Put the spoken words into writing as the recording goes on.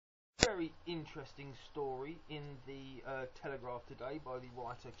very interesting story in the Telegraph today by the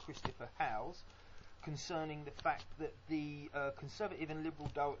writer Christopher Howes concerning the fact that the Conservative and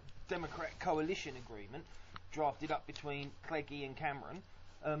Liberal Democrat coalition agreement drafted up between Clegg and Cameron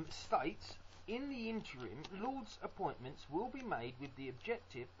states, in the interim, Lords appointments will be made with the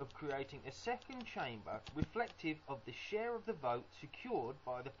objective of creating a second chamber reflective of the share of the vote secured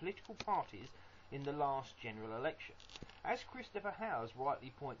by the political parties in the last general election. As Christopher Howes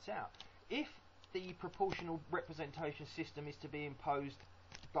rightly points out, if the proportional representation system is to be imposed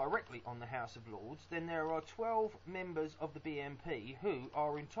directly on the House of Lords, then there are 12 members of the BNP who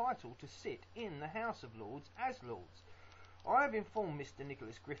are entitled to sit in the House of Lords as Lords. I have informed Mr.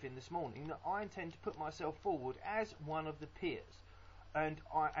 Nicholas Griffin this morning that I intend to put myself forward as one of the peers, and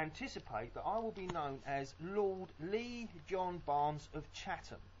I anticipate that I will be known as Lord Lee John Barnes of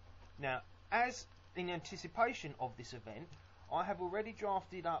Chatham. Now, as in anticipation of this event, I have already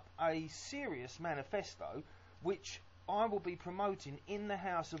drafted up a serious manifesto which I will be promoting in the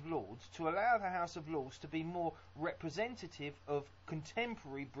House of Lords to allow the House of Lords to be more representative of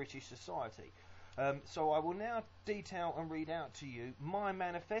contemporary British society. So I will now detail and read out to you my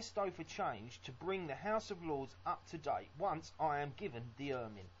manifesto for change to bring the House of Lords up to date once I am given the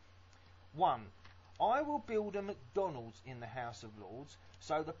ermine. 1. I will build a McDonald's in the House of Lords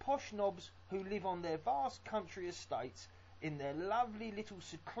so the posh knobs who live on their vast country estates in their lovely little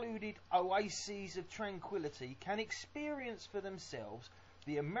secluded oases of tranquility can experience for themselves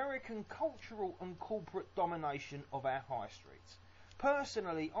the American cultural and corporate domination of our high streets.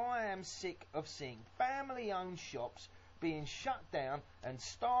 Personally, I am sick of seeing family-owned shops being shut down and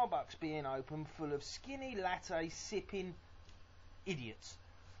Starbucks being open full of skinny latte sipping idiots.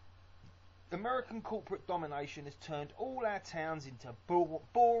 American corporate domination has turned all our towns into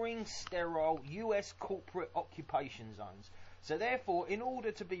boring, sterile US corporate occupation zones. So therefore, in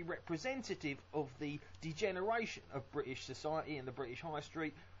order to be representative of the degeneration of British society and the British High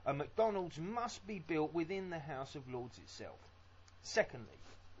Street, a McDonald's must be built within the House of Lords itself. Secondly,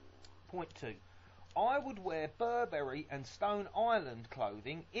 point 2. I would wear Burberry and Stone Island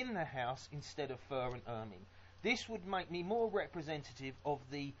clothing in the House instead of fur and ermine. This would make me more representative of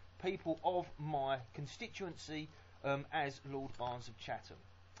the people of my constituency as Lord Barnes of Chatham.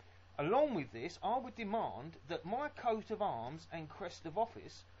 Along with this, I would demand that my coat of arms and crest of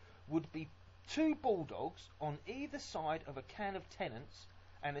office would be 2 bulldogs on either side of a can of Tennent's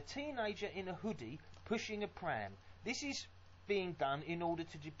and a teenager in a hoodie pushing a pram. This is being done in order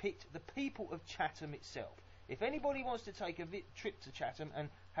to depict the people of Chatham itself. If anybody wants to take a trip to Chatham and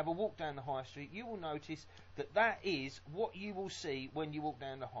have a walk down the High Street, you will notice that that is what you will see when you walk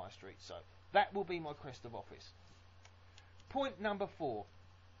down the High Street. So that will be my crest of office. Point number 4.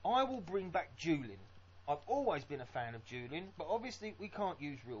 I will bring back dueling. I've always been a fan of dueling, but obviously we can't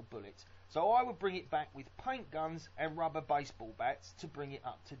use real bullets. So I would bring it back with paint guns and rubber baseball bats to bring it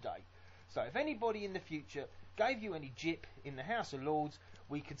up to date. So if anybody in the future gave you any jip in the House of Lords,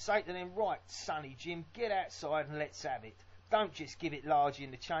 we could say to them, right, Sonny Jim, get outside and let's have it. Don't just give it large in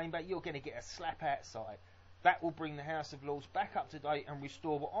the chamber, you're going to get a slap outside. That will bring the House of Lords back up to date and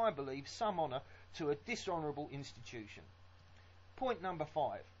restore what I believe some honour to a dishonourable institution. Point number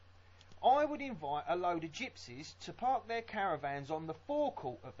 5. I would invite a load of gypsies to park their caravans on the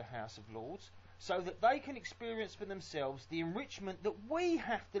forecourt of the House of Lords so that they can experience for themselves the enrichment that we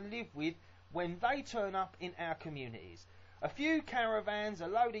have to live with when they turn up in our communities. A few caravans, a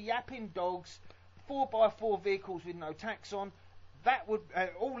load of yapping dogs, 4x4 vehicles with no tax on, that would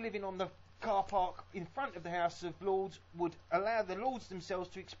all living on the car park in front of the House of Lords would allow the Lords themselves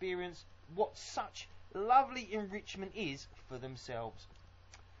to experience what such lovely enrichment is for themselves.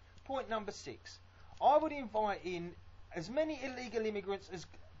 Point number 6. I would invite in as many illegal immigrants as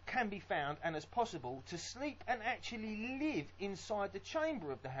can be found and as possible to sleep and actually live inside the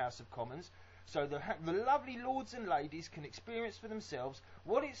chamber of the House of Commons so the lovely lords and ladies can experience for themselves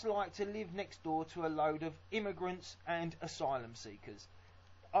what it's like to live next door to a load of immigrants and asylum seekers.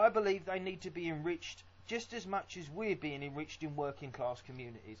 I believe they need to be enriched just as much as we're being enriched in working class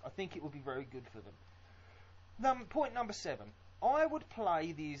communities. I think it would be very good for them. Point number 7. I would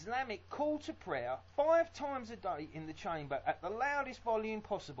play the Islamic call to prayer 5 times a day in the chamber at the loudest volume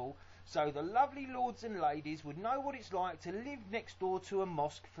possible so the lovely lords and ladies would know what it's like to live next door to a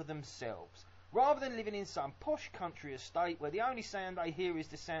mosque for themselves. Rather than living in some posh country estate where the only sound they hear is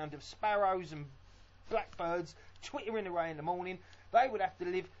the sound of sparrows and blackbirds twittering away in the morning, they would have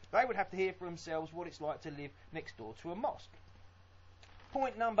to hear for themselves what it's like to live next door to a mosque.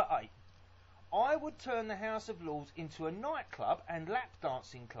 Point number 8. I would turn the House of Lords into a nightclub and lap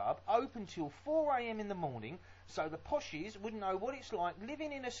dancing club open till 4 a.m. in the morning, so the poshies would know what it's like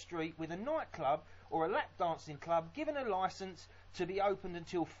living in a street with a nightclub or a lap dancing club given a licence to be opened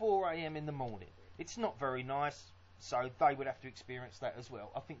until 4 a.m. in the morning. It's not very nice, so they would have to experience that as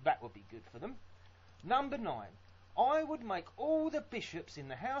well. I think that would be good for them. Number 9. I would make all the bishops in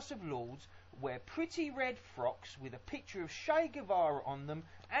the House of Lords wear pretty red frocks with a picture of Che Guevara on them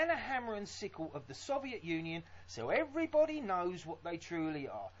and a hammer and sickle of the Soviet Union, so everybody knows what they truly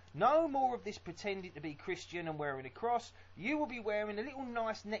are. No more of this pretending to be Christian and wearing a cross. You will be wearing a little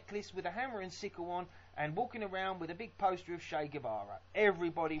nice necklace with a hammer and sickle on and walking around with a big poster of Che Guevara.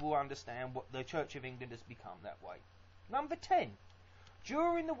 Everybody will understand what the Church of England has become that way. Number 10.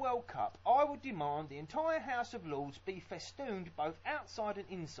 During the World Cup, I would demand the entire House of Lords be festooned both outside and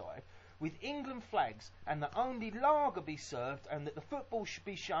inside with England flags, and that only lager be served, and that the football should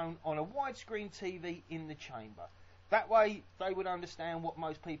be shown on a widescreen TV in the chamber. That way they would understand what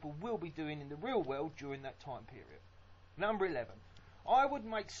most people will be doing in the real world during that time period. Number 11. I would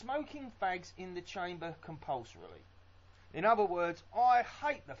make smoking fags in the chamber compulsorily. In other words, I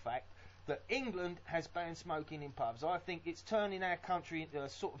hate the fact that England has banned smoking in pubs. I think it's turning our country into a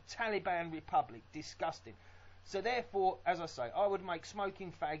sort of Taliban republic. Disgusting. So therefore, as I say, I would make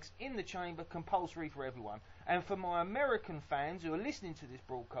smoking fags in the chamber compulsory for everyone. And for my American fans who are listening to this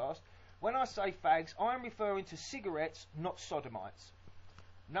broadcast, when I say fags, I'm referring to cigarettes, not sodomites.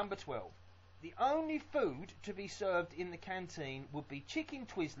 Number 12. The only food to be served in the canteen would be chicken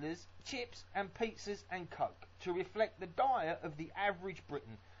Twizzlers, chips and pizzas and Coke, to reflect the diet of the average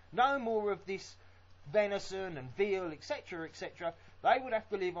Briton. No more of this venison and veal, etc., etc. They would have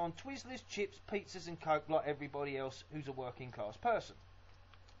to live on Twizzlers, chips, pizzas and Coke like everybody else who's a working class person.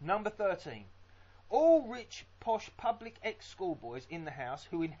 Number 13. All rich, posh, public ex-schoolboys in the House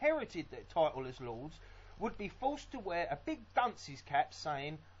who inherited their title as Lords would be forced to wear a big dunce's cap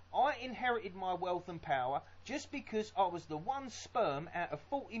saying, I inherited my wealth and power just because I was the one sperm out of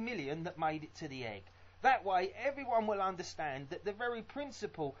 40 million that made it to the egg. That way everyone will understand that the very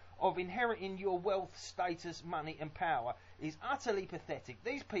principle of inheriting your wealth, status, money and power is utterly pathetic.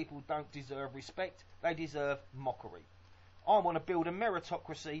 These people don't deserve respect, they deserve mockery. I want to build a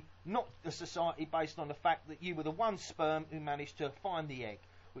meritocracy, not a society based on the fact that you were the one sperm who managed to find the egg,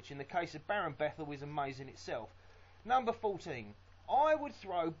 which in the case of Baron Bethel is amazing itself. Number 14. I would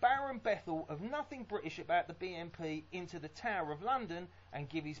throw Baron Bethel of nothing British about the BNP into the Tower of London and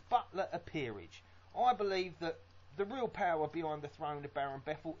give his butler a peerage. I believe that the real power behind the throne of Baron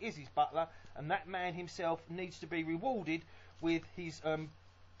Bethel is his butler, and that man himself needs to be rewarded with his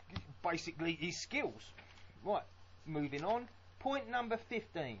basically his skills. Right, moving on. Point number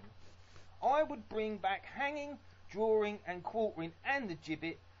 15. I would bring back hanging, drawing and quartering and the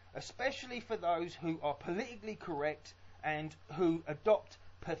gibbet, especially for those who are politically correct and who adopt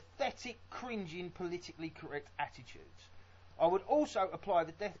pathetic, cringing, politically correct attitudes. I would also apply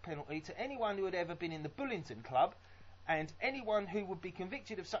the death penalty to anyone who had ever been in the Bullington Club, and anyone who would be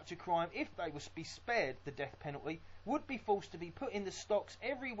convicted of such a crime, if they were to be spared the death penalty, would be forced to be put in the stocks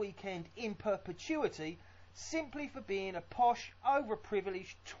every weekend in perpetuity, simply for being a posh,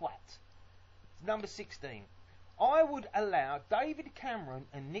 overprivileged twat. Number 16. I would allow David Cameron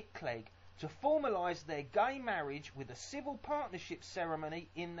and Nick Clegg to formalise their gay marriage with a civil partnership ceremony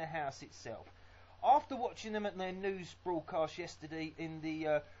in the House itself. After watching them at their news broadcast yesterday in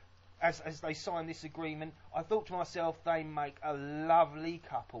the as they sign this agreement, I thought to myself, they make a lovely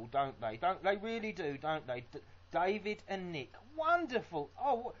couple, don't they? They really do, don't they? David and Nick, wonderful.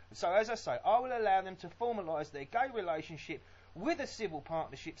 Oh, so as I say, I will allow them to formalise their gay relationship with a civil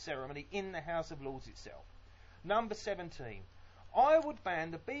partnership ceremony in the House of Lords itself. Number 17. I would ban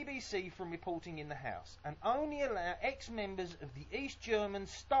the BBC from reporting in the House and only allow ex-members of the East German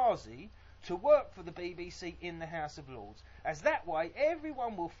Stasi to work for the BBC in the House of Lords, as that way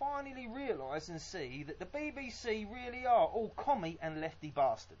everyone will finally realise and see that the BBC really are all commie and lefty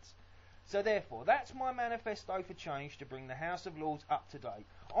bastards. So therefore, that's my manifesto for change to bring the House of Lords up to date.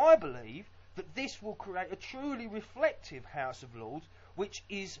 I believe that this will create a truly reflective House of Lords, which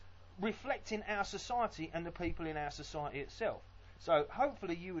is reflecting our society and the people in our society itself. So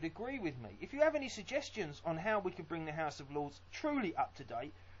hopefully you would agree with me. If you have any suggestions on how we can bring the House of Lords truly up to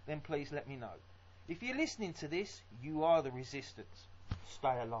date, then please let me know. If you're listening to this, you are the resistance.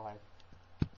 Stay alive.